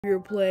We're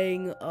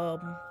playing, it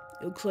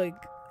looks like,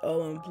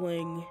 I'm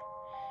playing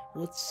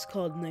what's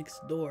called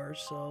Next Door,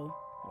 so,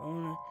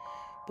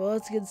 but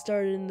let's get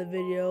started in the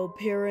video.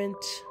 Parent,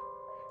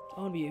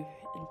 I want to be a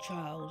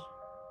child.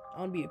 I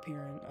want to be a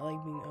parent. I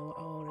want to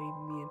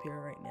be a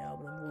parent right now,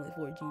 but I'm only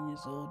 14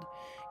 years old.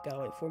 Gotta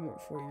wait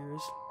 4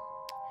 years.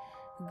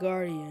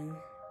 Guardian,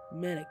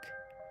 medic.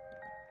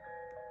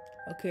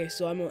 Okay,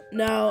 so I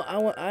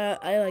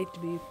like to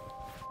be,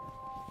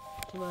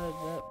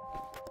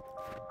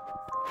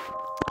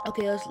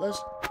 okay, who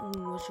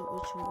should we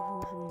join?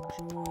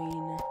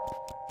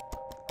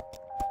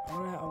 I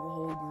want to have a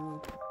whole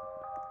group,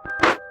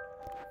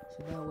 so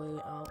that way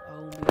I'll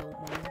be with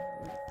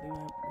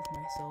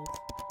myself.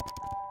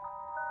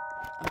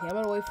 Okay, I'm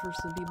gonna wait for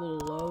some people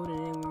to load, and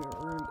then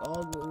we're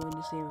all going to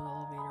the same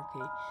elevator.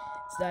 Okay,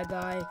 it's that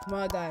guy. Come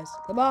on, guys,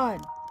 come on.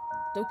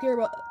 Don't care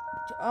about.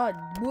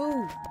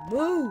 Move,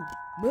 bro,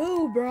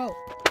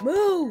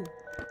 move.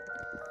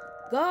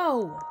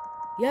 Go.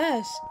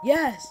 Yes.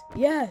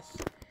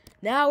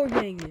 Now we're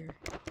getting there.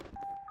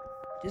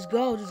 Just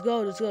go. It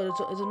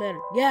doesn't matter.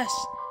 Yes.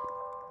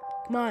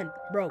 Come on,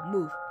 bro.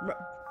 Move.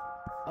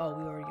 Oh,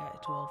 we already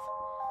got 12.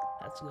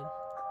 That's good.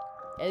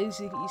 At least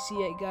you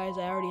see it, guys.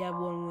 I already have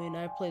one win.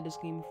 I've played this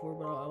game before,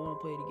 but I want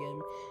to play it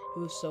again. It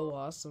was so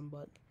awesome.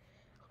 But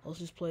let's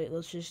just play it.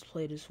 Let's just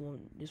play this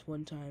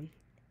one time.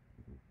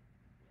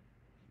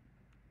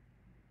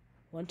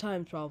 One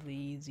time's probably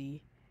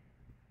easy.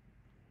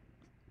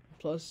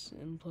 Plus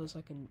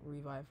I can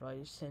revive for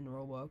just 10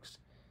 Robux.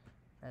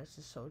 That's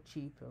just so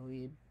cheap. It'll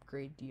be a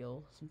great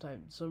deal.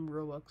 Sometimes some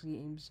Robux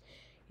games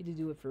you have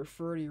to do it for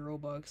 30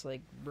 Robux.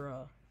 Like,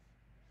 bruh.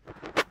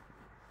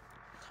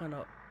 Kind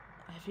of.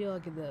 I feel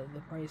like the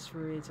price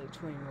for it's like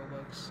 20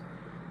 Robux.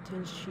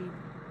 10's cheap.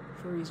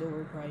 30's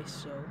overpriced.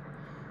 So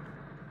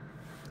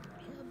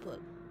yeah, but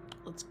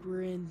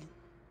we're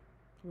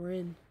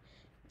in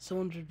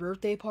someone's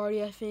birthday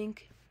party, I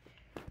think.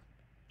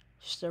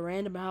 Just a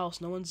random house,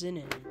 no one's in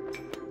it.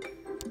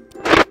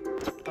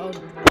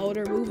 Oh,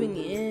 they're moving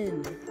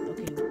in.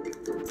 Okay, there we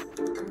go.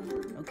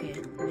 Okay,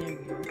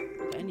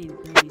 I need to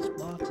clear these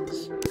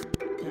boxes.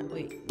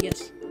 Wait,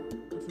 yes.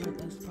 I think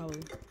that's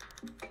probably.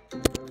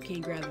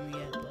 Can't grab them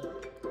yet,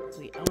 but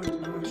wait, I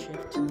want to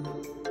shift.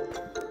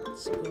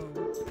 Let's go.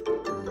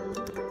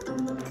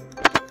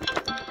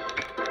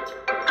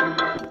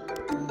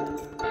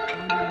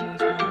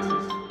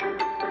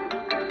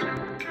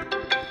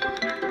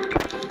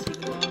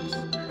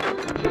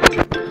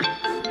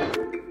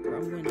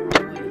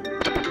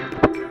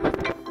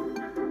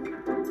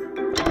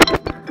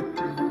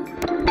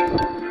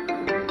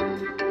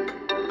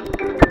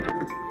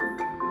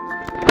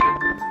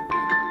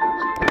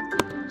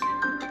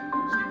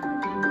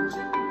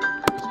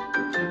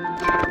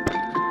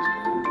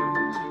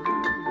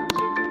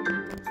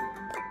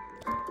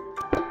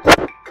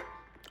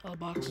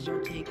 Boxes are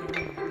taken.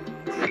 Oh my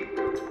gosh.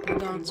 They're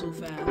gone so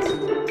fast.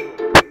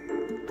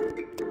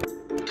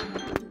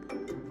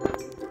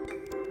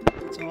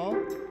 That's all?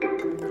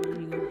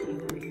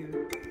 Over here.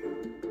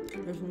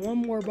 There's one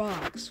more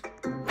box.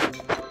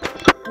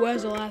 Who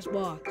has the last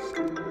box?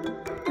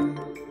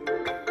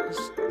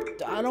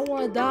 I don't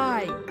want to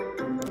die.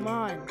 Come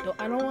on.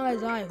 I don't want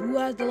to die. Who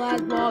has the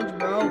last box,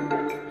 bro?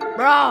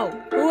 Bro!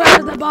 Who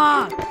has the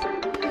box?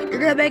 You're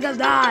gonna make us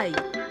die.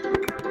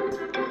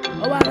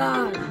 Oh my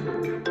gosh.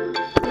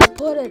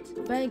 Put it,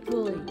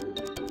 thankfully.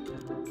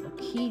 A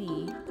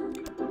kitty.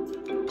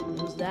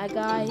 Is that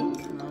guy?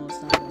 No,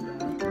 it's not that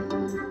guy.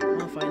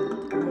 I'll find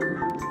more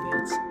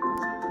bits.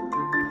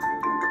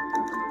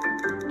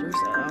 There's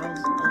I'll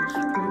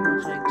pretty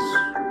much like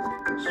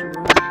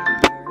surround there.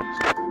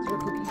 Is there a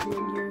cookie here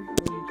in here?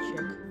 Let me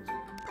check.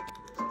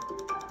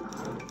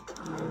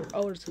 Here.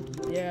 Oh, there's a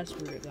cookie. Yeah, that's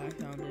where I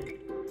found it.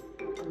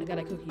 I got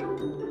a cookie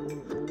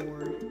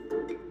reward.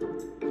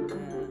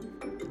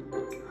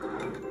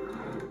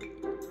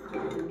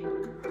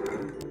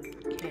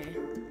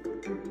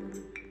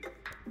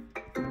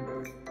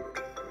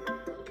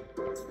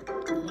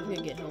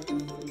 Get help from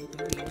the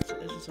cookie.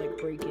 It's just like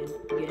break it.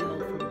 Get help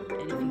from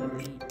anything you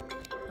eat.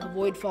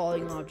 Avoid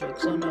falling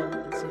objects. Oh no,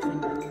 it's a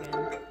finger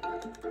again.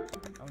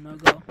 Oh no,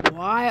 go.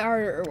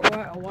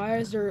 Why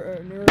is there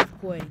an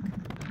earthquake?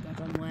 Like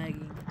I'm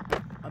lagging.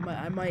 I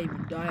might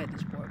even die at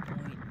this point.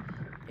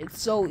 It's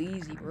so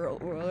easy.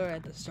 We're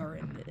at the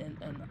start,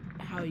 and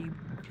how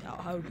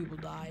do people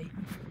die?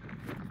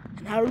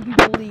 And how do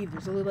people leave?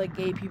 There's only like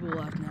 8 people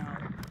left now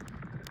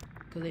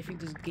because they think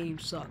this game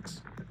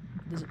sucks.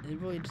 It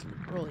really it's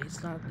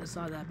not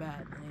that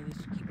bad. And they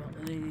just keep on,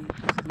 and they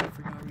just leave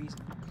for no reason.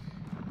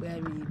 We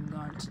haven't even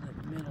gone to the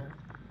middle.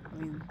 I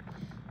mean,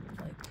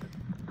 like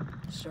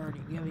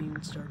starting. We haven't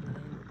even started it,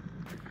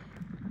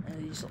 and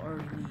they just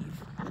already leave.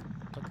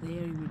 Like they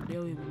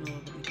don't even know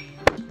about the game.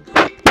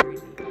 It's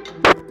crazy.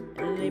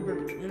 And the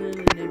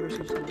neighbors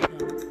just gonna come.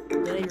 The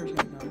neighbor's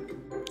gonna come.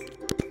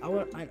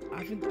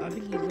 I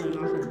think he's gonna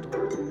knock on the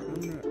door.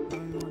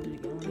 I'm gonna do it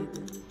again.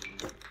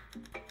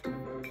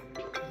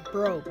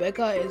 Bro,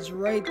 Becca is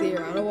right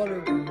there. I don't want to.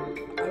 I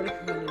want to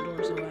open the door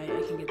so I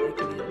can get it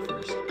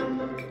first. So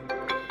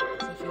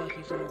I feel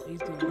he's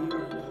doing not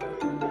gonna.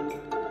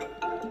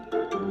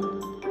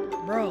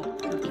 Bro,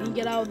 can you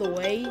get out of the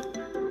way?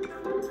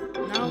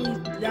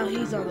 Now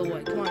he's out of the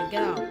way. Come on,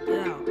 get out. I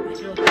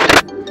feel like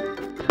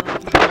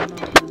I'm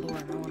open the door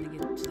and I want to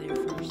get to there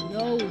first.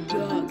 No,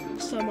 duh.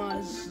 Somehow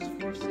this is 4-6.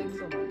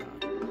 Oh my god.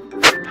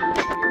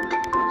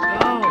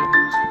 Go.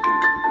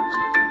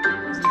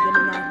 Is he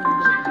gonna knock on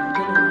the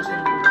door?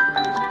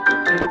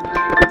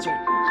 That's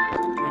right.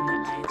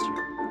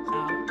 I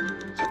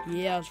answered.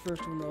 Yeah, I was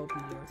first one to open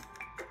the door.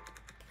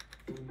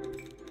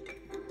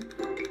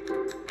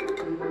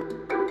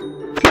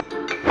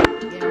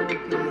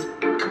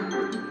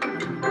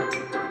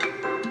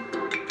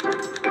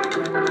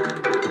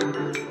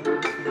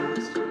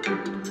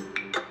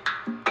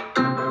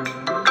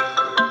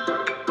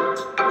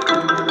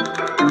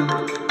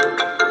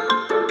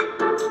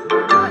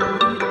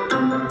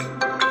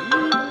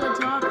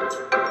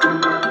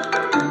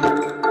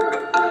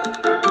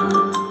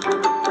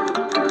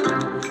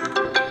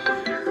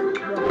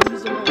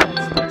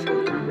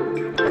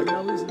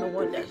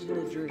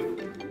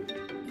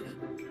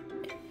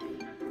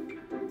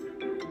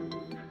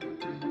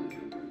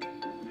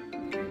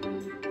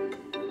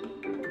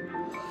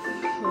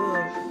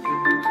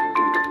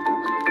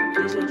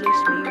 Is it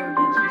just me or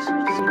did he see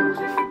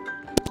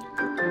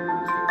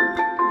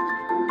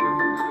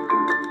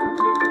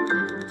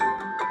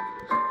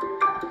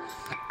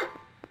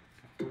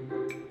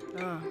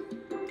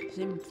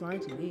seemed fine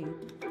to me.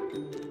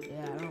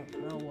 Yeah, I don't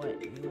know what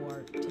you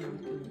are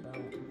talking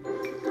about.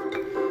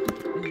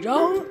 You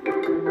don't?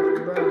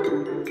 Bro.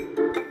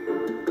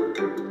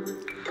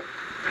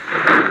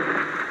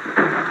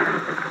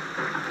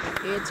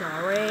 It's a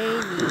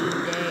rainy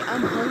day.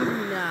 I'm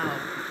hungry now.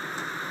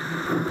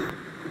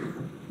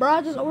 Bro,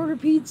 I just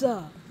ordered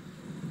pizza.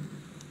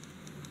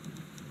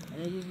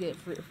 And then you get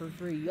it for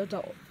free. You have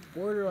to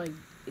order like,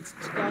 it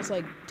costs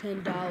like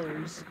 $10.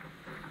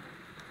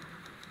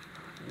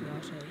 And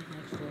also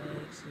next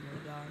legs and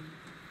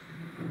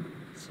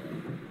so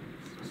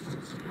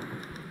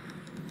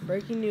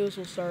breaking news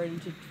will start in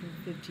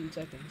 15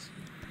 seconds.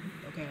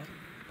 Okay.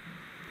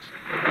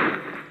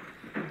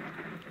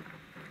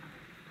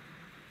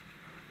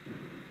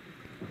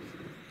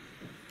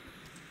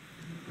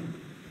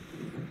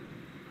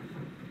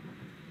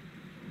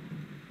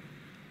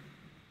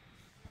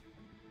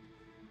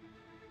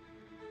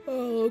 Oh,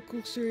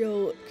 local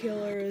serial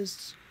killer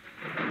is.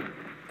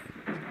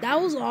 That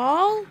was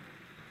all?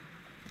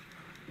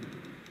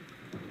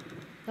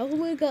 That was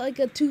only got like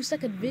a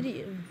 2-second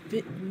video.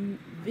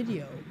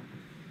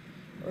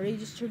 Or they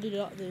just turned it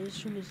off. They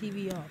just turned the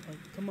TV off. Like,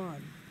 come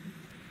on.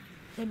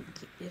 It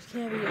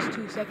can't be just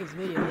 2 seconds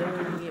video. They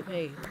don't even get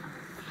paid.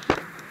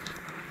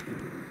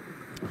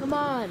 Come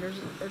on.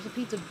 There's a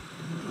pizza guy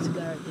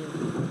right there.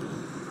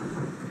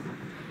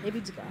 Hey,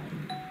 pizza guy.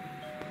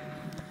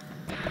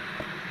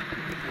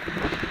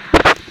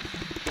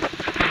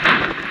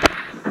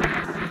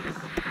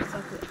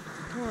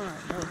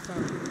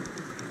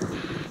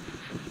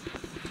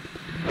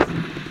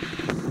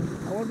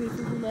 I want to be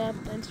from that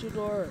next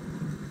door.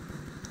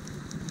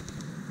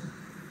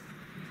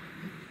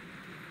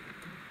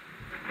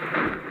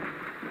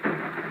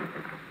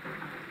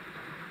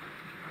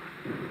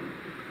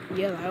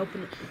 Yeah, I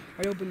opened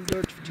the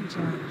door 2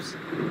 times.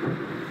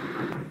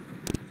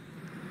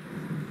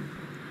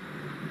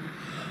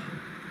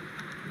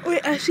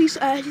 Wait, I see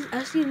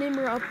a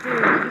neighbor up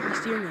there. I think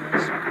he's steering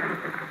us.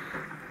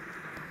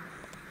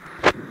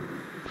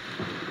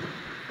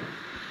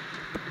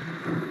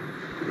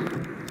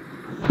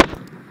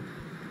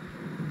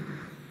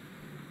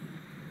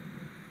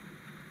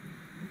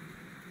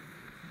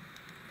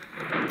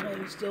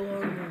 Still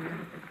hungry.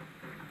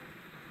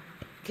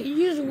 Can you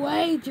just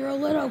wait? You're a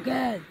little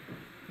kid.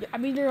 I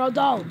mean, you're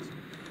adults.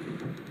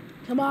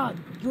 Come on.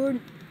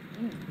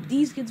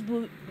 These kids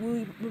will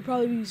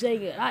probably be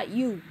saying it. Not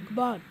you. Come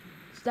on.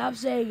 Stop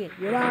saying it.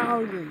 You're not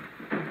hungry.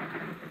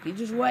 Can you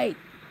just wait?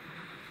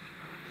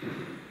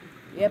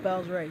 Yep, I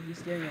was right. He's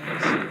staring at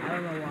us. I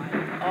don't know why.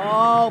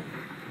 Oh.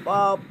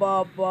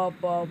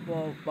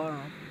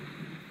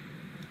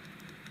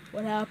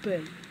 What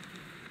happened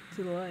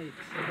to the lights?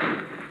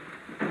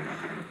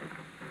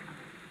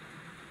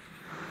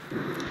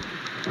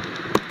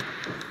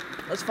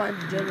 Let's find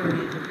the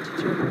generator to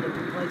turn the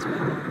lights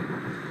back on.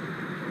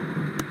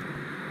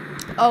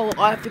 Oh,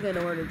 I think I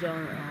know where the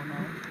generator. Oh no,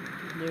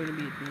 they're gonna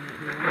be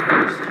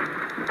first.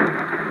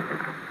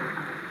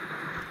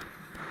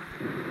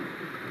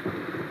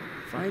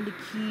 Find a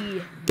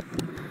key.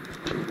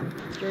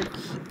 Is there a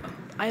key?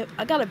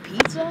 I got a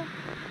pizza.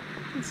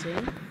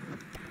 Insane.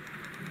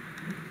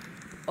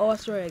 Oh,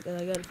 that's right.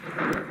 I got a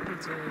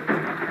pizza.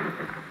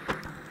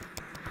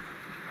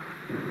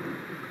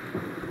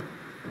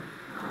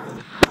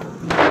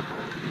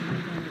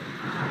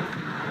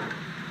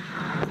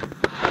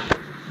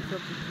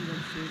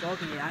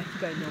 Okay, I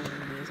think I know where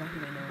it is.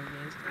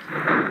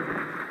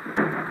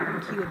 The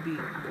key would be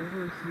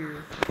over here.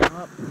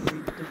 Up where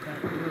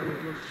it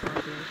looks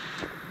right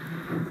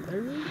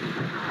there. Really?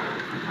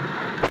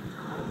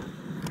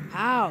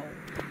 How?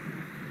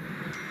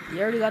 You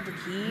already got the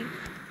key?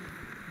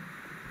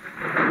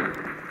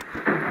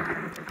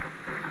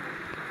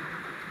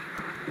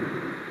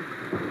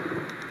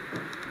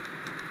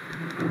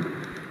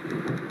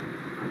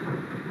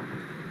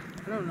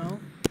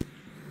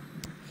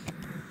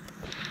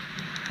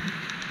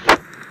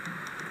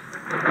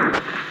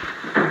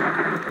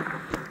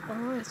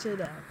 gonna sit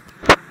down.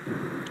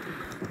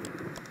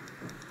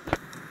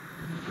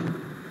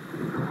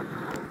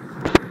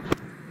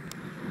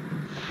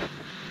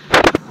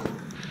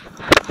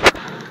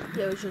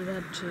 Yeah, we should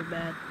have had to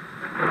bed.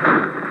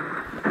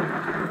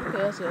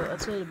 Okay,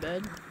 let's go to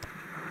bed.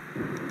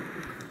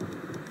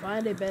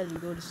 Find a bed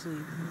and go to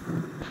sleep.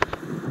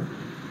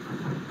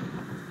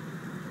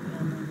 Yeah,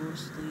 I'm gonna go to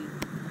sleep.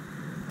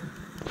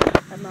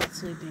 I'm not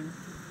sleeping.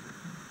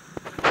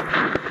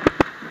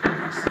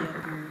 I'll stay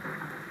up here.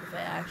 If I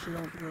actually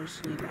don't go to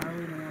sleep, I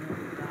really don't want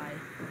to die.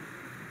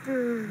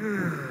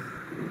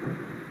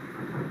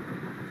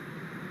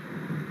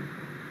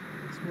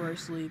 That's where I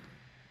sleep.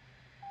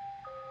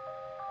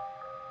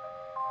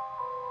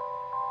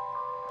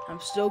 I'm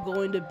still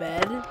going to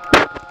bed.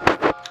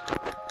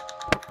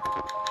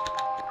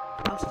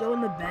 I'm still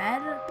in the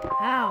bed?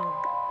 How?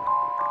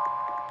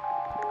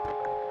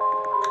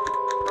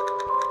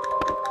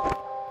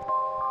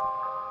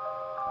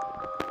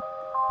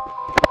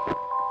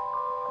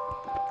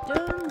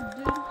 Dun,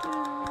 dun,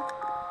 dun.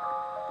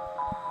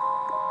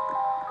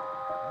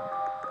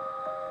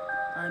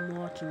 I'm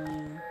watching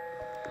you.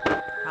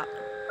 How?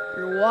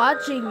 You're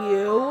watching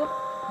you?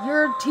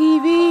 Your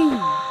TV!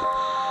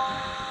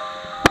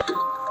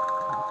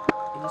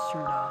 It just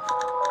turned off.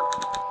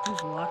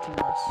 Who's watching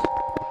us?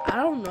 I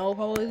don't know.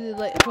 Probably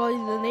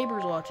the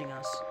neighbors watching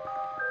us.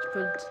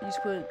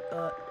 Just put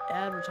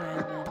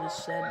advertisement and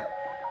just said,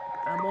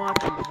 "I'm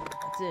watching you."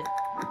 That's it.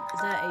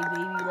 Is that a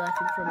baby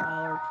laughing from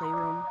our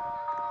playroom?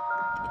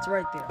 It's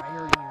right there. I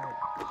already hear it.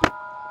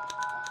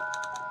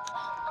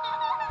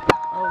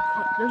 Oh,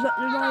 there's not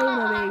even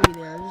a baby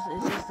there.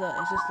 It's just a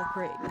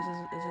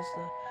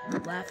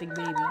laughing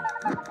baby.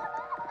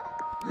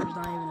 There's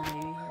not even a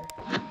baby here.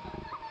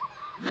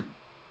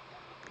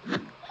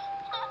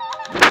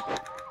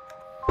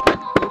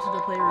 Go to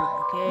the playroom.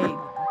 Okay, you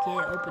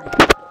can't open it.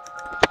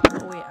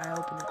 Oh wait, I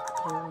opened it. The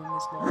playroom is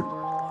locked.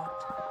 Door's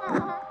locked.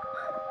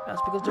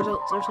 That's because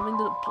there's something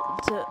to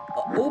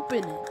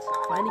open it.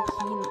 Find a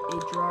key in a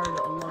jar to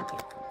unlock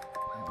it.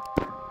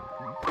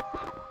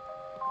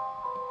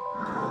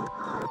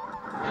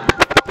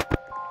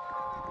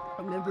 I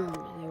remember it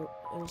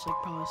was like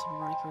probably some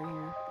right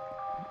here.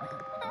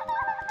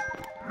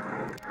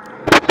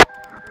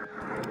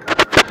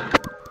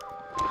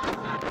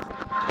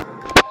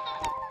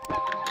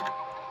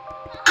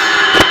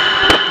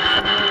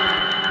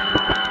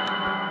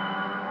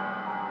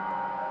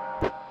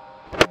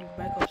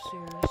 Back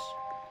upstairs.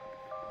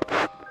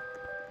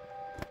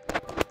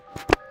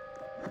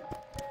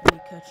 Let me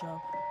catch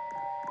up.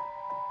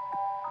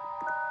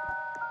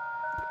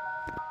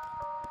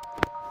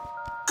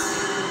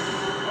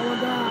 Oh my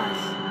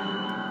gosh!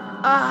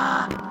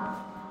 Ah!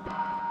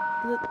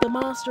 The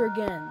monster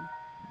again.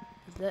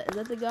 Is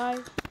that the guy?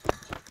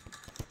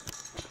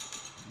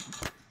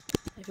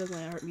 I feel like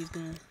my heartbeat's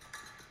gonna.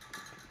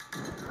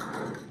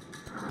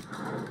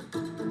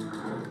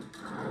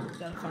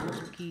 Gotta find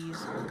some keys.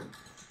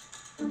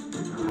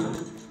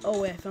 Oh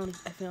wait, I found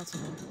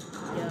something.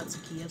 Yeah, that's a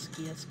key. That's a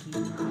key. That's a key.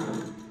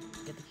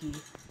 Get the key.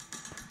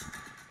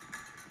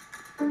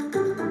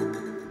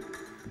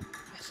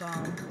 I saw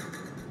him.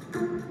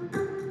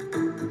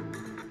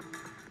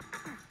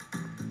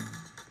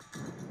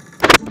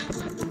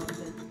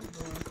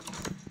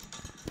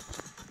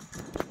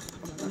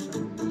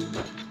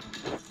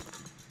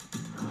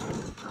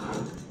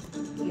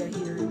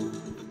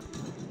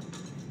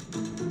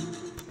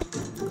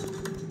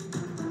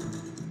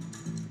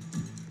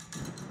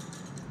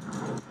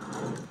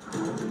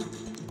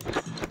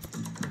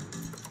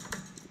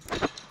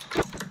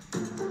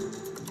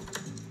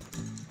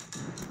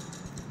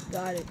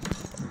 Got it.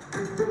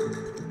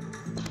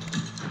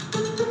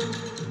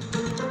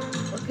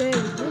 Okay,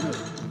 we did it.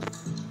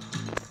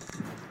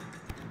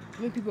 How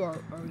many people are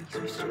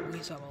we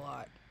still have a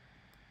lot.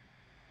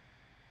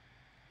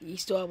 We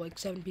still have like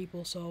 7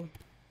 people, so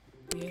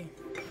yeah.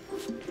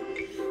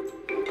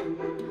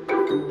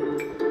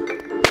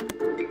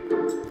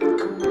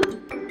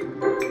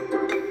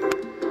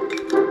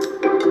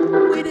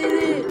 We did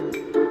it!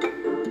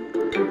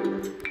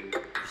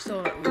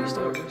 We're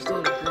still in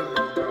a great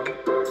room, bro.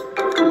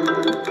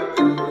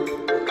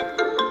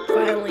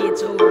 Finally,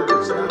 it's over.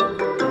 It's not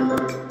over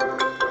yet.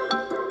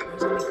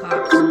 There's gonna be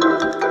cops.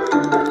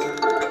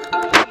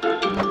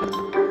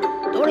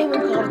 Don't even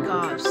call the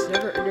cops.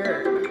 They're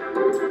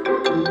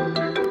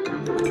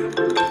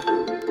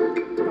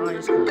I'll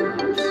just call the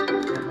cops.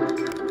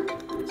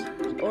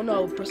 Oh no,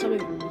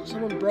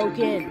 someone broke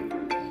in.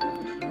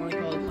 I want to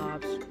call the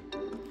cops.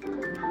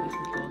 Please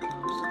call the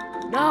cops.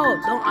 No,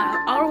 don't. I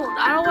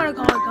don't want to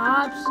call the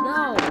cops.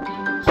 No.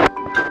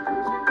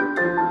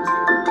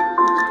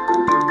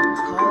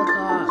 Call the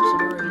cops. I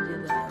already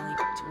did that in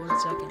like 1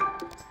 second.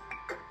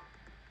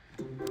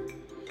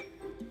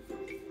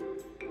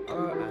 I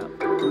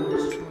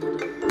just wanted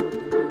to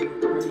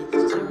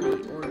already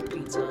ordered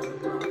pizza. I'm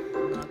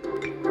not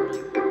going to order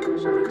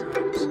so many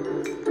times.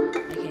 I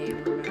can't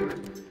even remember.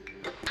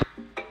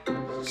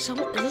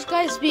 Is this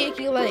guy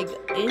speaking like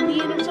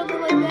Indian or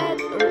something like that?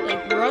 Or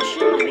like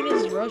Russian? I think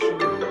this is Russian. I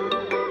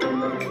don't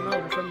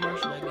know, from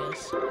Russia, I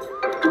guess.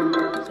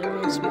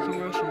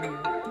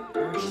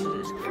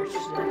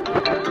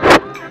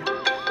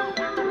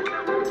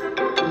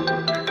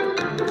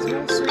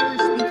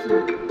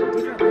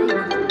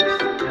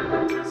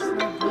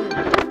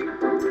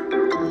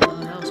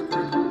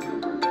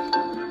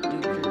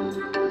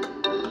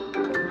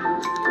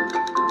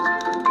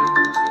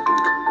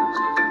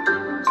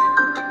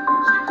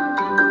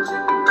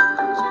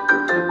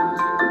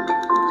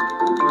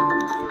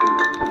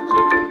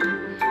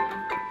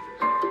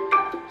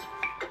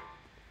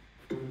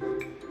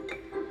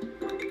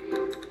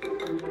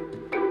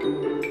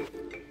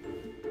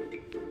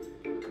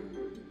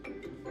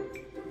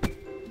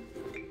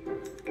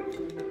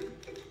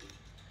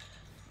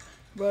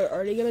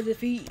 are they gonna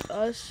defeat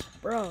us?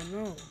 Bro,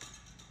 no.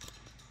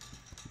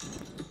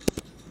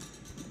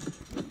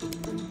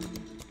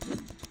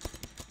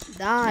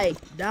 Die,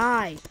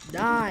 die,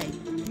 die.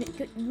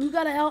 You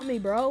gotta help me,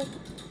 bro.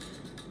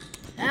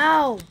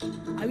 Help!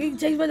 I'm getting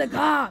chased by the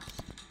cops.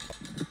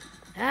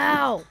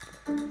 Help!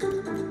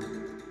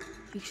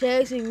 He's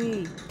chasing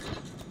me.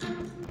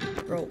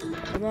 Bro,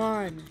 come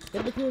on.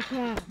 Get the cool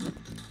cop.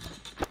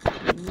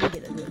 We need to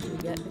get a good. We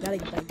gotta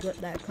get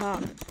that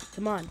cop.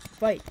 Come on,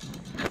 fight.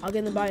 I'll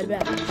get him by the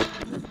back.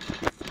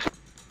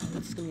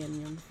 He's gonna get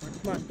me on the front.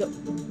 Come on, go.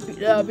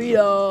 Beat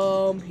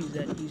him. He's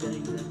dead. He's dead.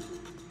 He's dead.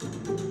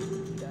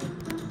 He died.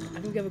 I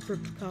think we have a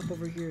crooked cop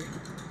over here.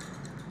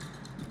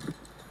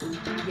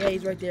 Yeah,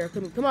 he's right there.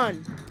 Come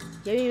on.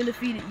 You haven't even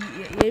defeated.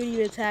 You haven't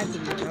even attacked me.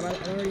 I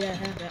already have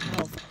half that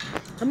health.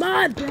 Come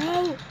on,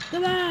 bro.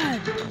 Come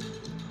on.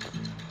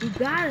 You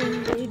got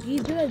him.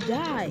 He's gonna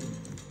die.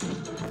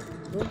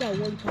 Look at that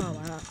one cop. I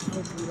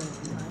hope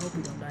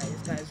he don't die.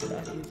 This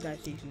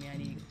guy's chasing me. I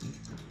need to see.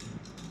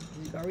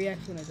 Are we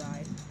actually gonna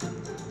die?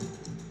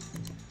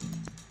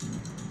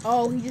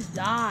 Oh, he just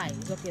died.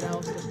 Okay, that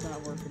was just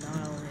not working. Now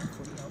I only have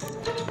 40 health.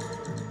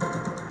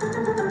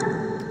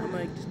 I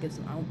might just get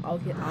some. I'll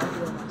heal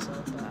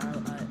myself.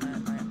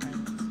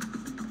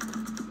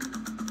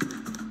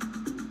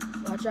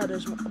 But watch out,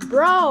 there's more.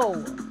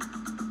 Bro!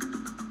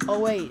 Oh,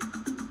 wait.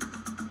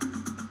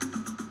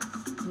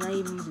 He's not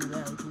even using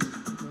that.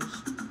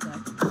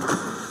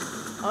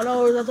 Oh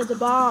no, that's a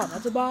bomb.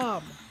 That's a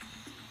bomb.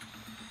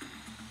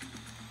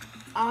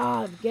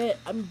 Ah,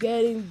 I'm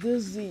getting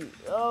dizzy.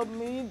 Oh,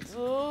 me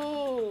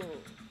too.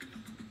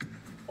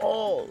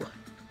 Oh.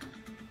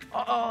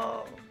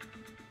 Oh.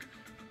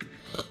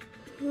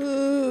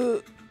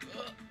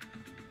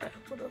 I'm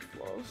gonna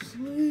fall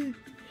asleep.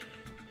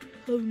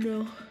 Oh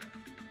no.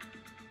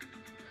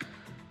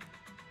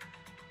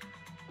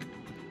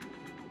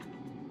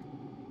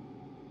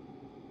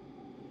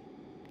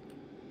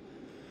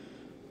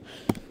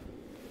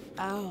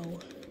 Ow.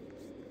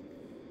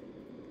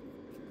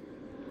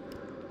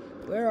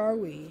 Where are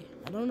we?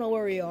 I don't know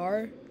where we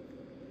are.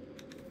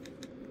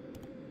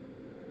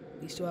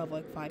 We still have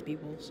like 5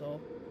 people, so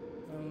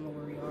I don't know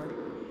where we are.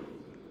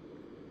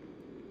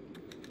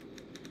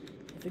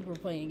 I think we're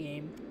playing a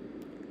game.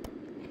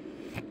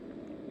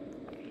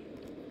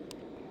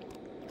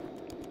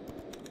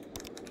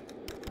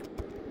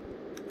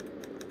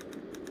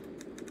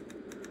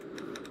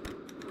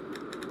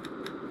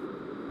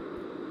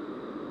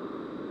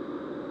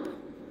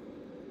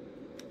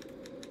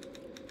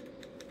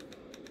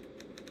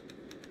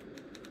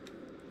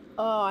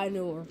 Oh, I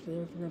know we're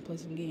gonna play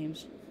some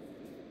games.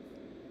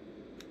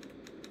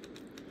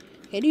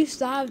 Can you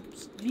stop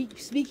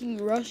speaking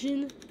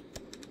Russian?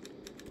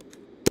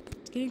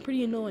 It's getting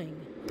pretty annoying.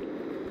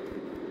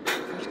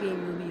 First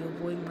game will be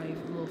avoiding my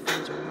little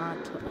friends or not.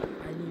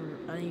 I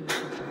didn't even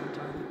push on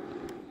time.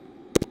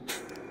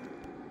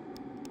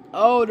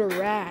 Oh, the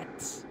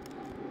rats.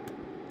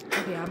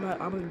 Okay, I'm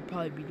gonna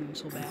probably be doing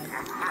so bad.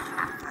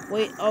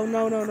 Wait, oh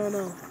no.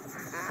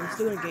 I'm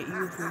still gonna get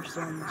you for your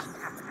sons.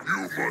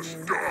 You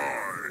must die!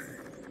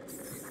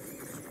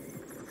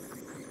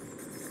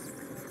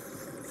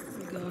 Oh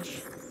my gosh.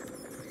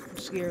 I'm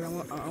scared. I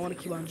want to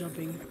keep on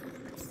jumping.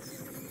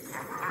 I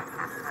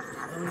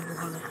don't even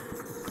wanna.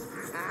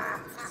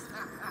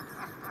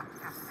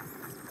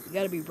 We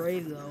gotta be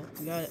brave though.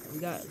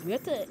 We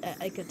have to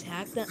like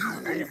attack them.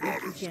 We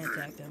can't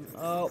attack them.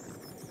 Oh,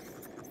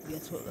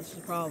 that's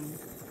the problem.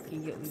 We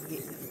get. I need to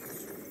get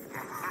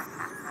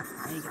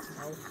some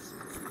health.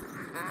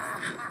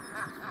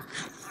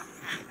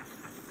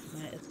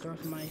 It's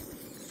dark my.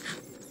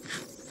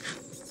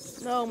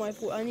 No, I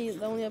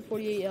only have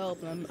 48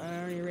 health, and I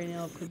already ran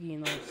out of cookie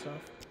and all that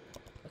stuff.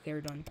 Okay,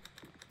 we're done.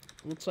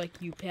 Looks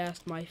like you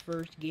passed my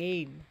first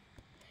game.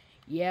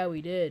 Yeah,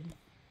 we did.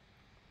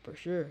 For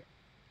sure.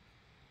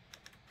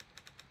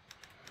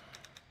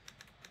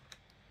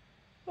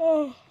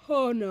 Oh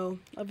no.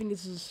 I think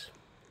this is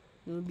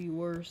gonna be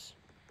worse.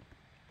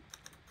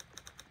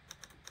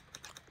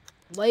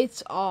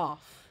 Lights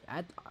off.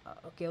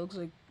 Okay, looks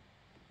like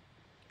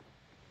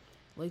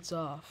lights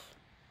off.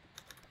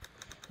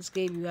 This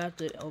game you have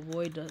to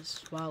avoid the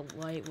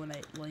spotlight when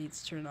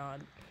lights turn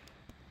on.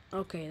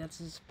 Okay, this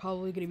is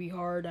probably gonna be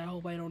hard. I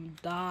hope I don't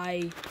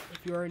die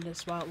if you're in the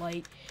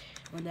spotlight.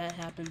 When that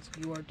happens,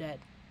 you are dead.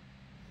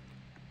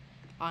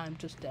 I'm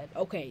just dead.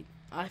 Okay,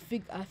 I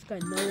think I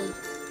know.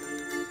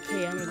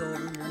 Okay, I'm gonna go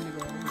over here.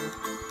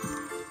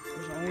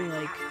 There's only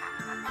like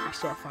we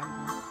still have 5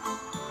 more.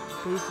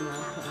 Please do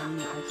not. I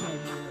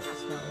can't do the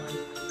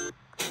spotlight.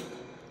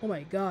 Oh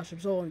my gosh, I'm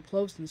so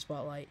close in the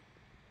spotlight.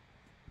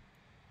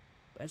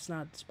 But it's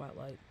not the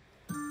spotlight.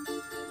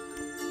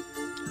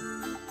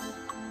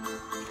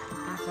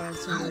 I'll find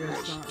somewhere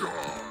it's not.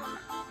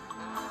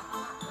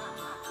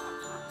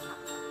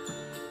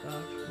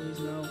 Gosh, please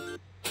no.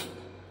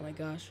 Oh my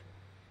gosh.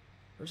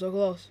 We're so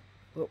close.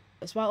 Oh,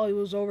 the spotlight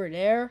was over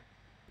there.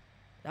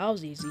 That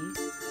was easy.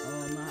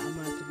 Oh, I'm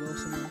gonna have to go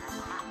somewhere.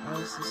 That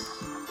was just.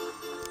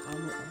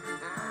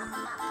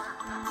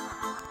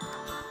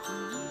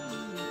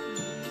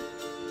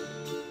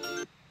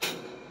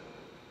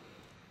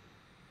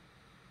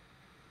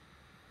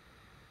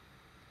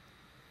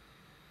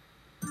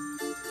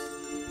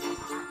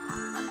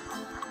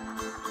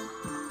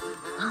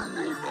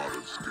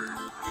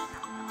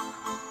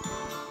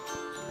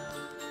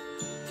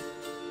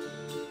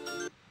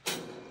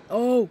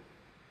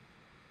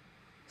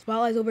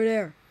 Spotlight's over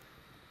there.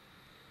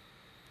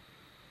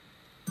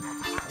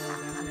 Oh,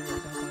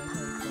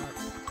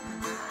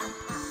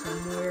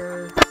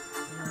 somewhere.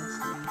 Let's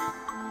see.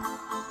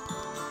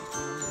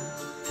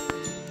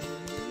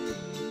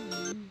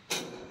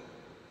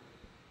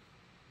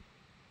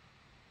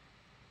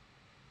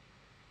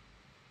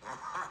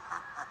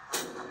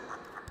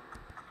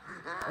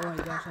 Oh my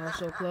gosh, I was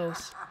so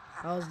close.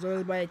 I was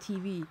literally by a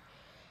TV.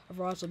 I'd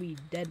also be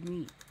dead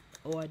meat.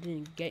 Oh, I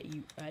didn't get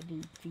you. I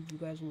didn't think you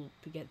guys will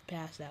get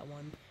past that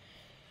one.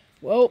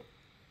 Well,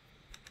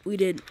 we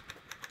did.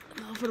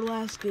 Now for the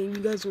last game,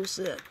 you guys will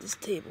sit at this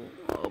table.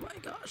 Oh my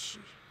gosh.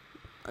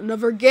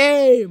 Another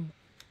game!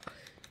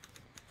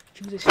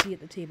 Choose a seat at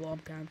the table.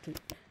 I'm down to.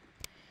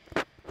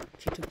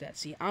 She took that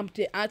seat. I'm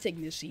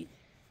taking this seat.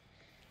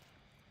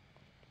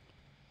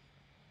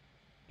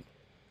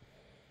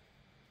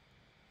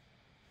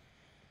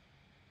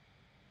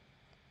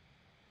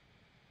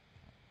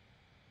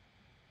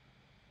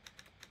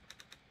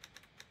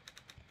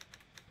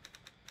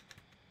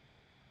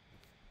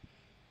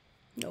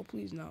 No,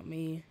 please, not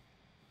me.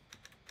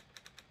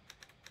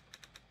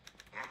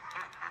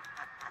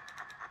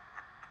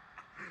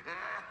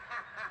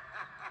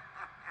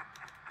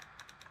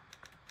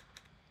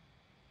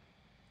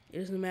 It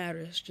doesn't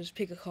matter. Just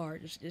pick a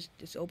card.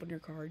 Just open your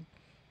card.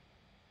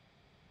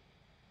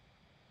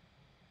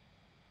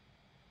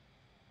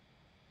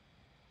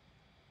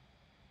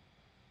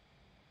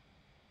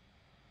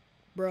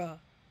 Bruh.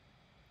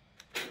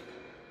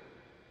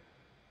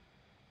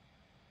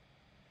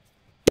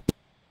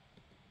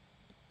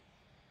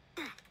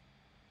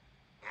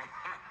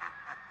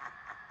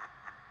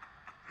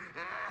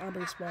 I'm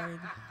responding.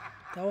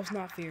 That was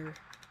not fair.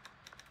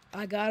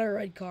 I got a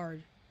red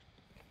card.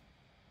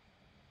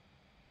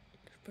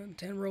 Spent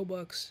 10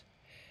 Robux.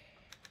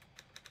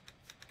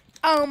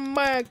 I'm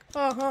back.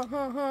 I'm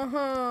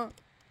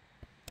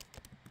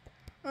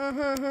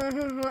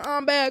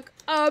back.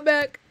 I'm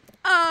back.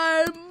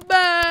 I'm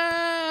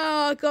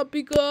back.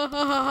 Because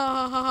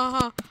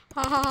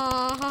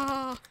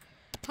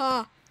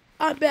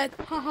I'm back.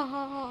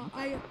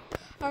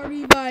 I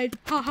revived.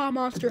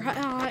 Monster.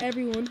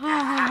 Everyone.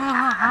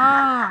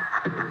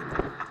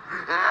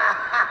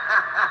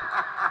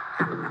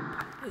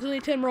 It's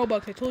only 10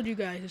 Robux. I told you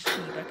guys it's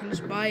cheap. I can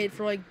just buy it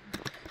for like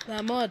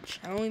that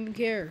much. I don't even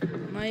care.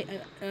 I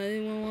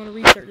didn't even want to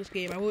restart this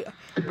game.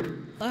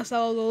 Last I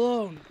was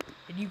alone,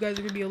 and you guys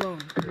are gonna be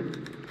alone.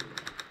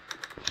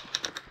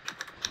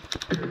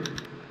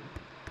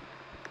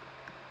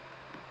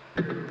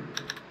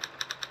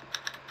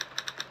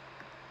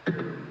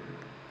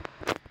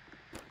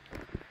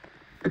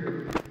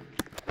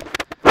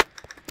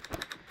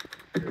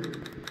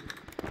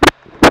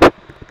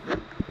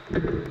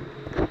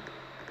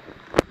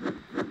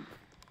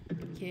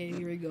 Okay,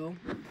 here we go.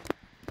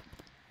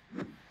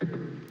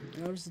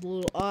 Now this is a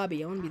little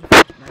obby. I want to be the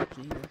first one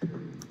actually here.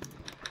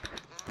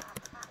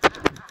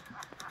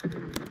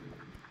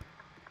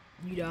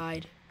 You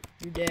died.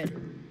 You're dead.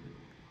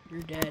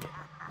 You're dead.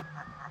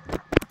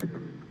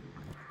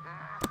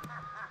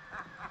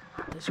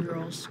 This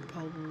girl's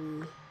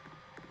probably...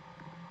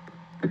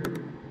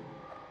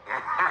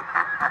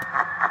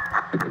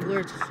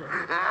 Blurred to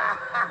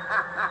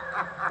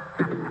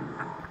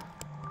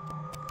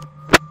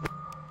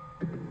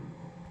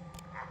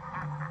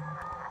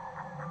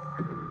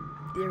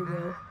There we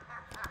go.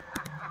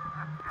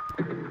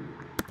 You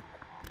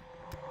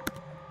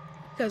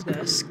guys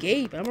gotta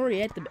escape. I'm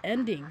already at the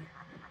ending.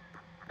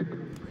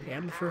 Okay,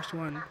 I'm the first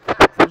one.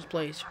 First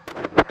place.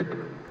 I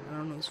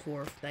don't know who's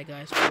fourth. That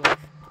guy's fourth.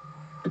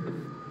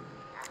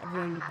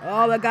 Everyone.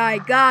 Oh, the guy.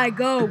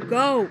 Go.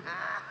 Go.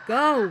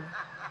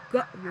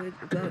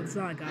 It's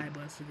not a guy,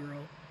 but it's a girl.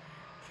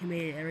 She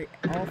made it.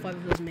 All 5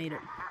 of us made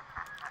it.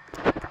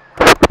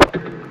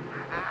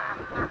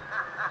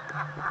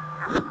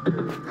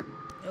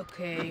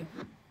 Okay.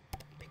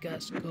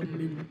 Because come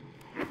in.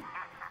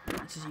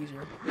 This is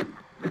easier.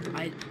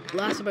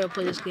 Last time I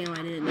played this game,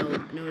 I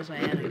didn't notice I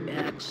had an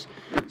axe,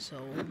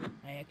 so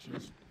I actually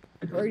just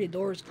hurry. The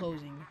door is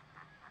closing.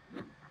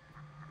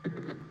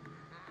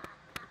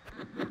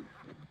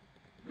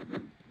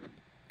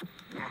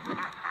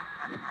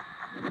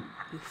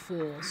 You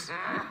fools!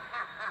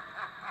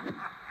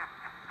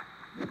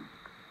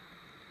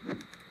 You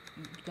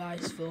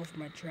guys fell for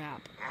my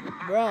trap,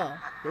 bruh.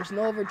 There's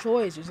no other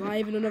choice. There's not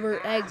even another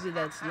exit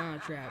that's not a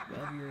trap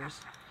of yours.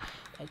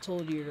 I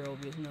told you there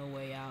was no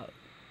way out.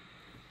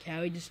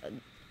 Can we just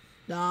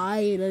die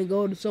and then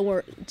go to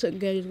somewhere to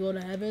go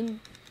to heaven?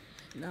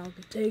 Now I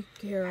can take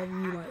care of you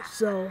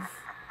myself.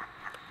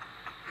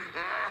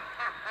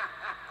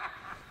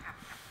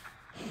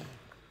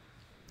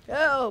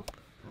 Help!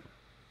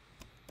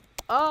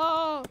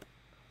 Oh!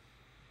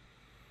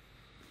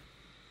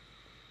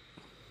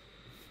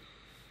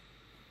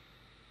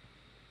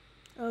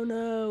 Oh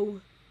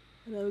no!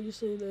 And I was just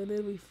saying that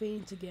then we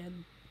faint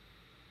again.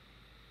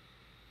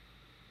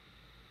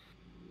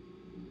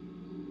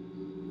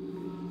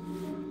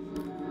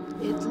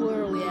 It's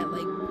literally at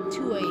like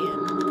 2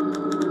 a.m.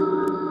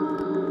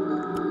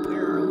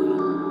 Where are we?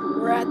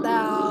 We're at the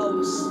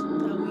house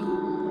that we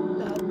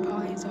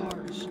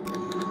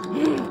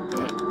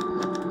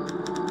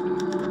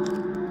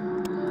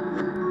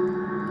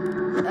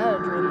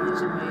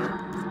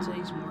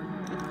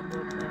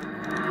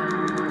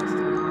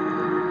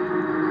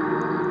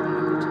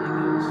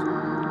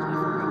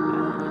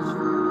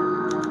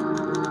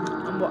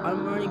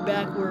walking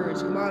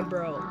backwards. Come on,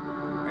 bro.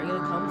 Are you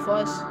gonna come with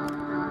us?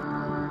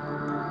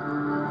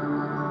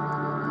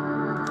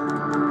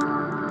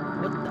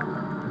 What the?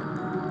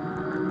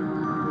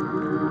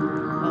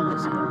 Oh,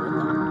 is it? What the?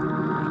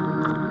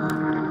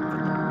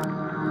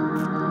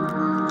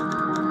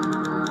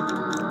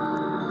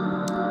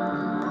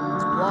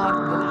 It's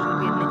blocked, but there's gonna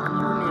be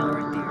another nail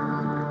right there.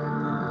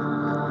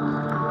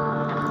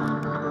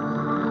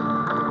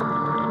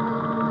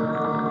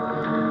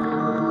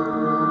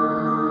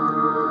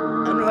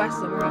 I know that's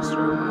the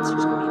restaurant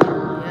monster's gonna be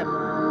there. Yep.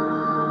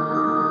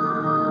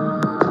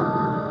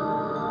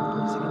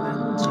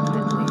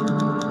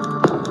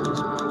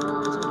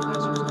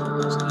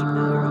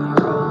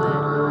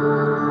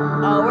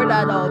 Oh, we're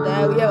not all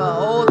dead. We have a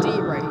whole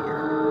team right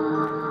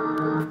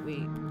here.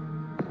 Wait.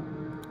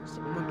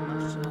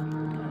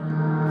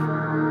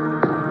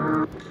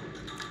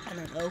 I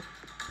don't know.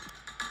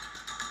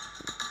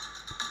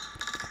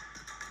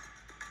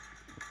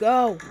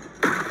 Go.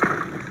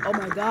 Oh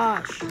my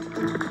gosh.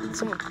 Did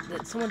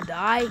someone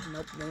die?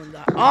 Nope, no one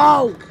died.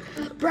 Oh!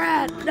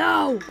 Brad,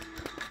 no!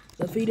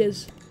 The feet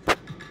is.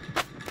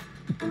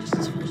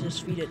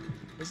 Just feed it.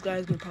 This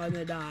guy's probably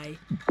gonna die.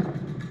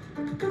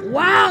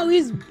 Wow,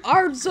 his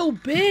arm's so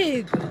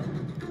big!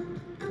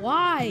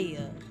 Why?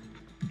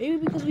 Maybe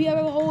because we have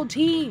a whole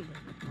team.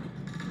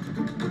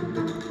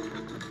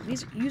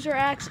 Use your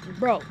axe.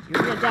 Bro,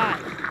 you're gonna die.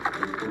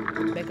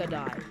 Becca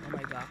died. Oh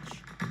my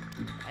gosh.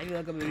 I feel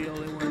like I'm the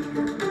only one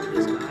here.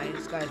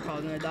 This guy is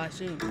probably gonna die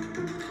soon.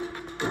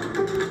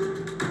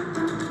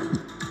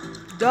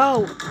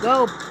 Go!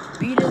 Go!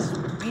 Beat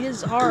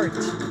his heart.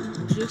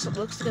 It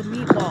looks like a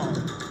meatball.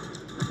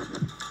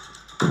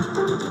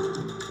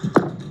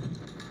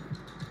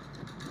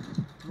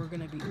 We're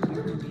gonna beat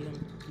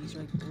him. He's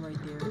right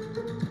there.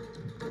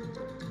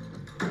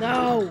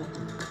 No!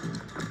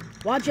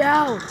 Watch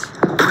out!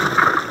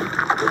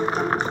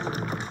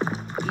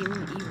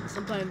 Even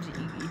sometimes if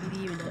you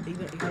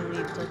don't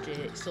even touch it,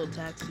 it still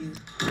attacks you.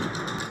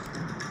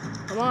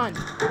 Come on!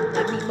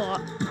 That meatball.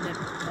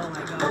 Oh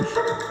my gosh.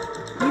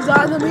 He's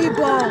on the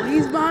meatball!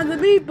 He's on the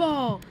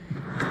meatball!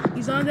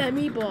 He's on that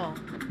meatball.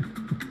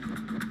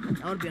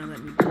 I want to be on that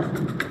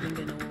meatball. I think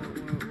I know where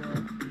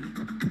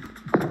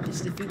it will be.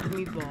 Just defeat the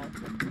meatball.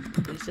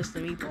 It's just a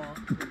meatball.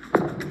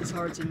 His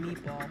heart's a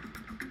meatball.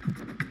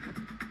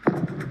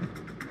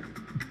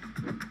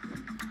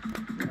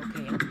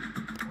 Okay.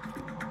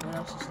 What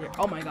else is there?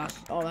 Oh my gosh.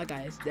 Oh, that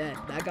guy is dead.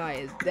 That guy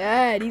is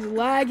dead. He's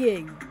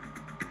lagging.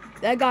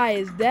 That guy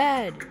is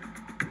dead.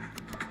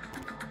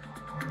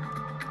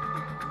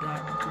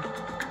 God.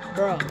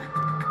 Bro.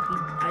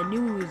 I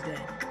knew he was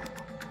dead.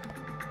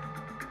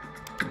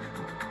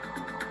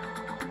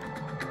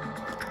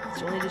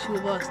 It's only the two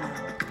of us now.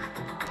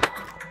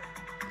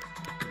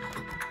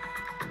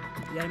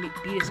 You gotta beat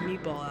this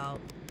meatball out.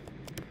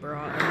 Bro,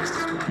 I missed the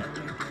spot right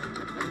there.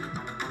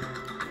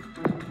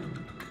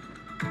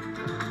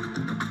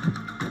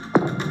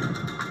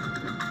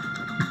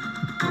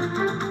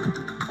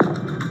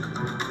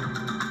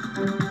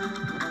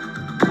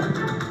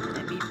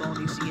 That meatball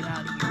needs to get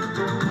out of here.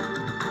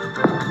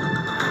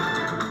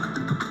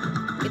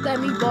 Get that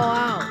meatball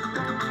out.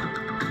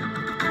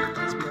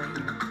 That's me right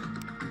here.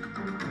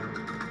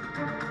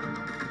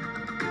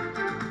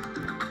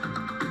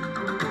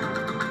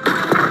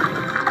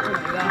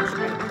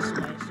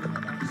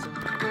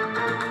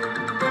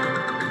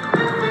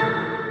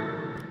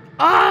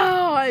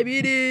 Oh, I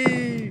beat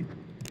it!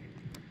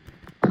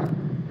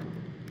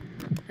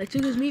 I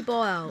took his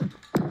meatball out.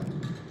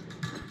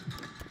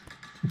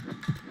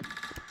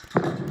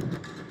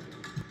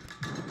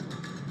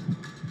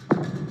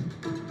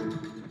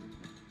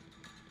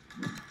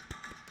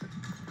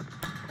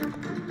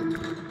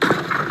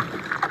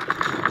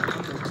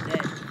 He's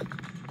dead.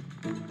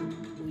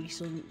 We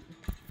still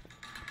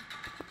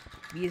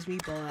beat his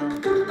meatball out.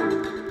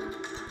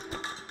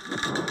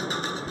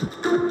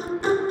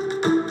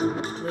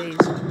 Please.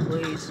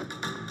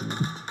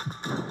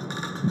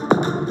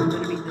 I'm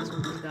gonna beat this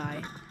guy.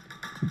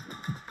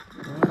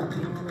 We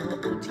don't have a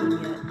local team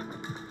yet.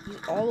 He's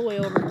all the way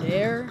over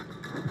there.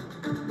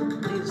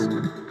 Please.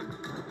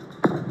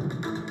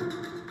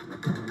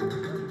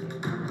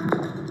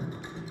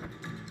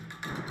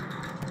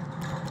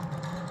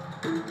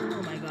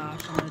 Oh my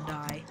gosh, I'm gonna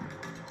die.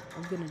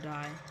 I'm gonna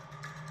die.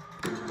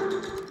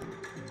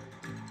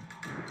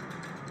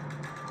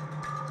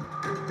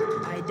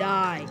 I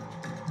die.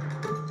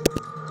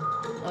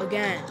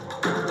 Again.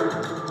 For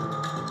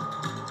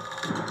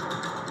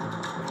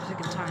the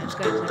second time, this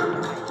guy's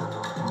never died.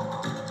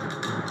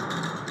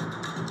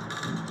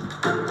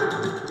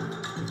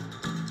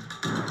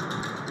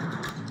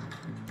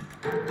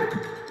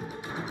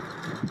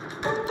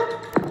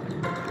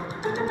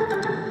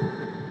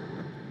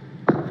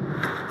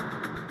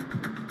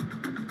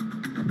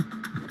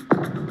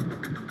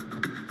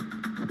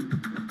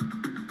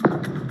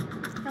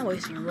 I'm not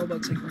wasting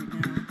Robux like right now.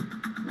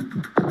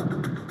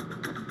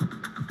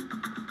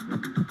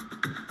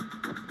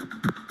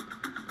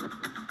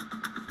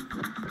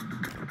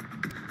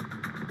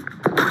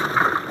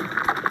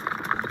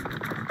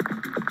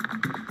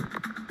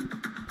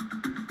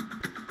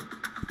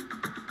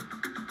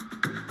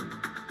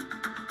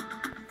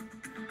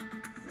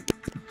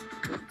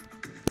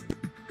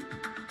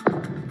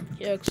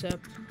 Yeah,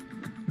 accept.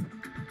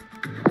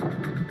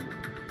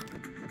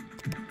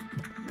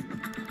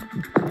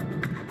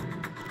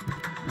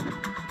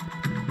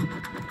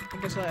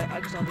 I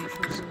guess I'll be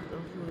first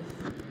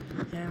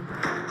with him.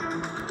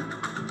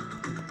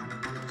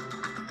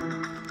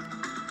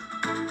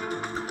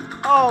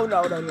 Oh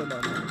no. That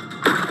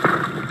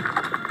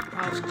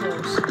was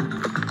close.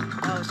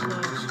 That was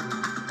close.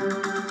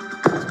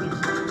 Let's beat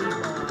this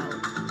meatball out.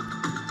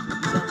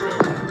 He's up there.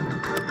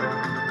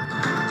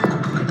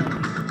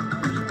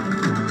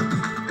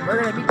 We're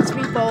gonna beat this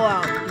meatball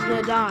out. He's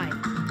gonna die.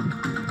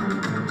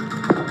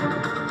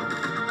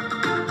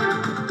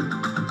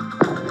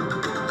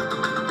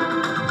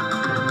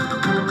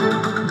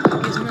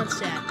 His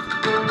nutsack.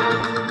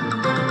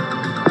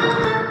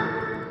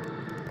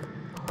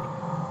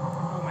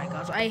 Oh my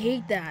gosh, I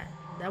hate that.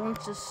 That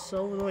one's just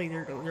so annoying.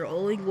 They're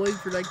only going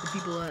for like the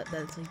people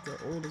that's like the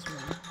oldest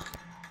one.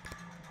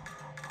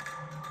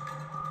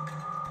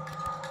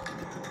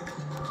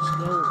 Just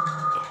go.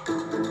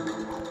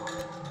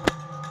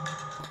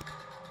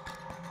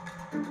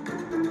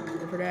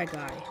 Go for that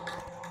guy.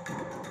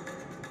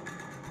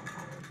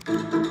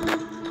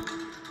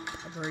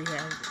 I've already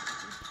had it.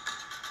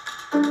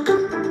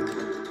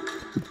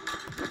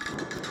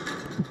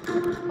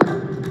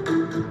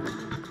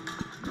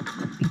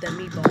 Beat that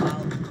meatball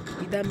out.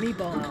 Beat that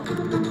meatball out.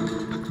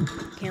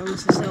 Can't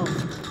lose this health.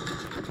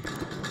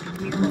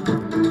 Beat the meatball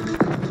out.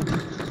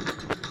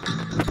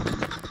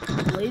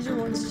 The laser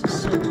one's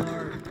just so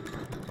hard.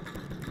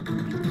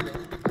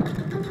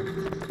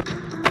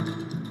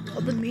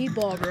 Oh, the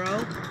meatball,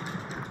 bro.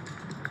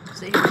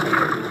 Stay here.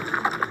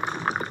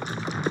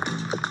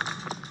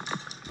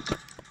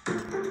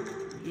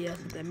 Yeah,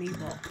 that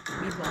meatball.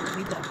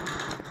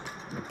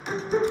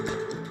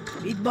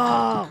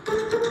 Meatball!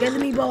 Get the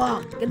meatball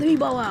out! Get the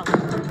meatball out!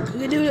 We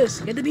can do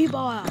this! Get the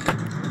meatball out!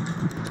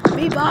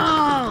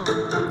 Meatball!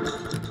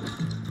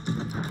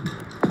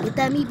 Get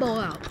that meatball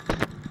out!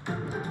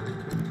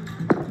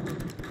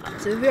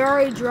 It's a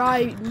very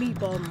dry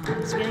meatball now.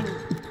 It's getting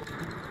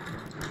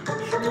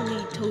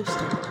extremely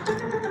toasted.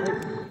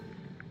 Oh,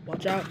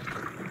 watch out!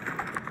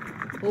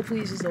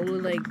 Hopefully this is only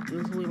like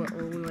 2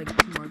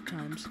 more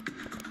times.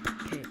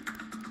 Okay.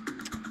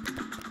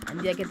 I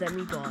need to get that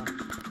meatball out.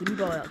 The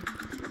meatball out.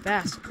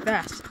 Fast.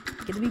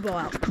 Get the meatball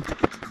out.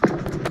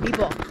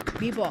 Meatball.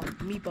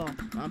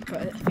 I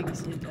think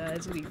it's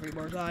gonna be 3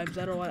 more times.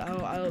 I don't like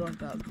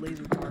that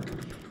laser part.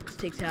 This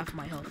takes half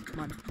my health. Come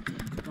on.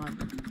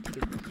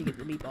 Take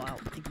the meatball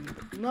out. Take the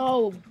meatball.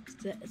 No!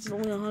 It's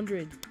only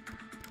 100.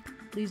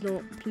 Please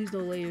no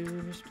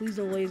lasers. Please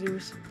no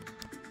lasers.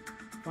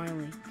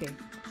 Finally. Okay.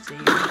 Stay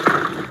here.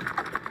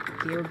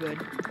 Okay, we're good.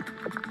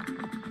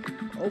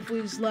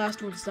 Hopefully this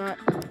last one's not...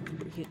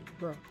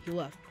 Bro, he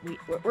left. Wait,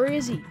 where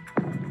is he?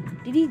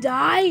 Did he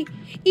die?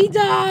 He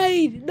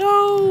died!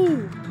 No!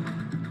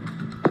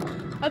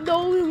 I'm the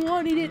only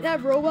one. He didn't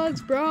have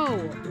Robux, bro.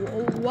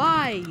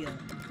 Why?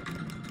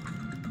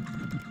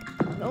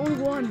 The only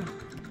one.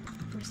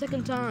 For a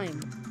second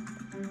time.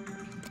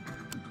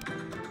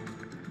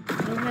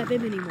 I don't have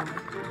him anymore.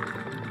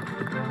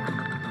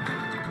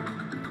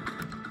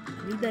 I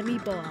need that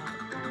meatball out.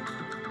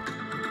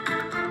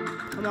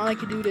 Come on, I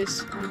can do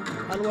this.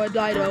 How do I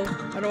die, though?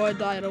 How do I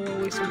die? I don't want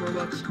to waste some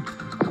Robux.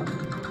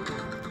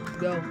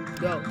 Go.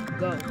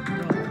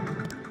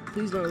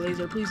 Please no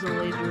laser. I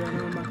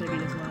know I'm not going to be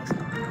this last.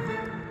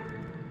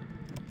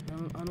 I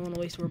don't want to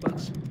waste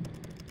Robux.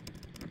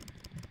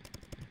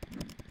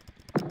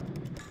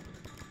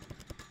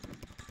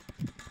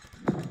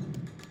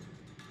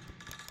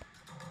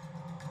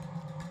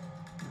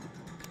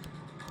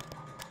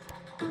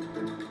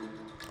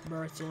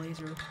 Bro, it's a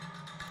laser.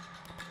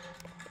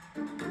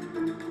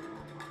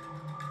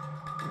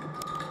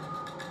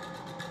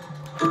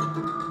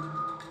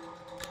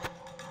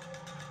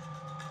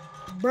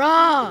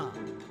 Bruh,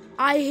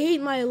 I hate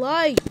my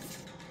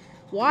life.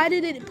 Why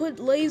did it put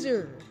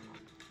laser?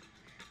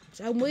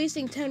 So I'm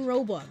wasting 10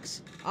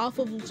 Robux off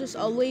of just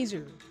a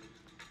laser.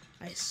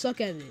 I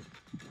suck at it.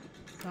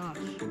 Gosh,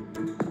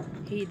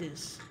 hate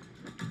this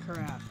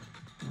crap.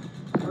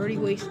 I already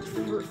wasted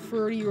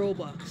 30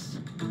 Robux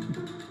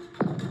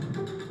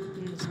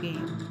in this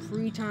game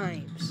 3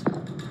 times.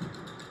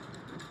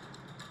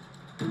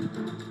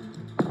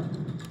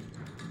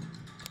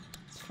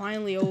 It's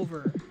finally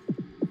over.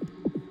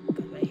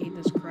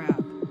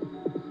 Crap.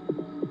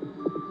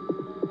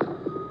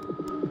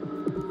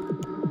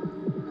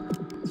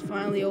 It's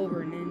finally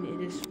over, and then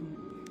it is,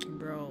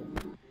 bro.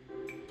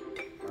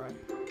 Alright.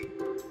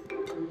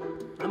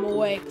 I'm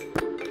awake.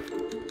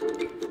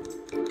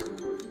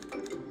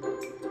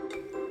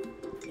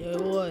 Yeah,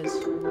 it was.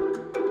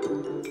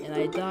 And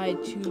I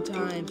died 2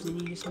 times,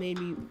 and you just made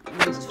me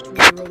waste 20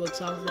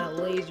 Robux off of that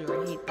laser.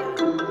 I hate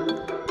that.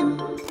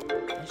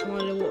 I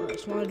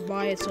just wanted to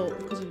buy it so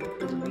because of you.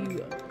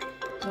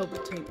 Help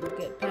to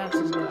get past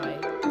this guy.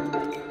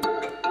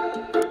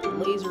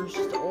 Lasers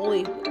the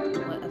only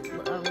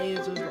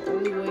lasers the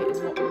only way is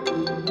the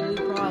only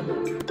problem.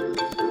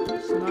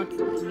 It's not to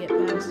get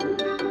past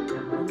it. I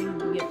think we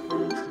can get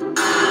past it.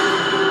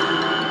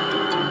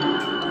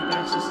 That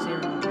guy's just staring.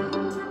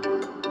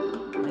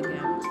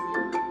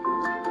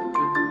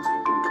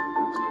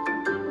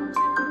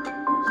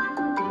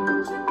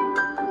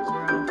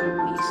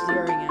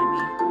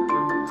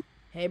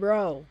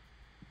 Bro.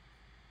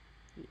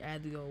 I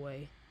had to go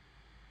away.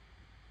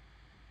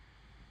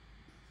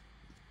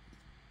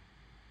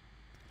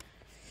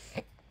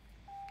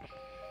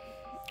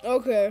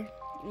 Okay.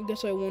 I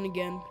guess I won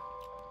again.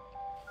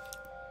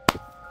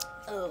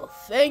 Oh,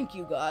 thank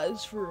you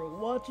guys for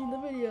watching the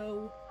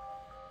video.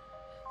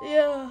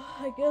 Yeah,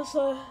 I guess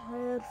I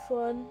had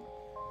fun.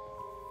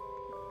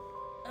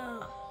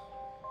 I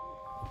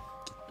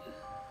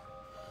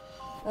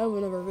have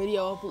another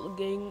video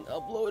getting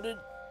uploaded.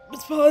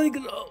 It's probably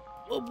gonna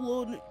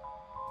upload it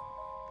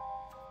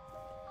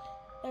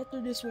after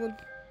this one.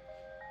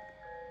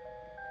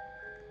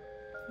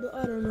 But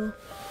I don't know.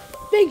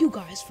 Thank you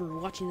guys for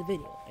watching the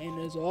video. And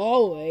as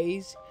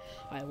always,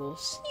 I will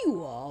see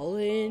you all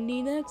in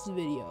the next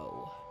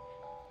video.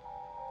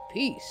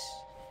 Peace.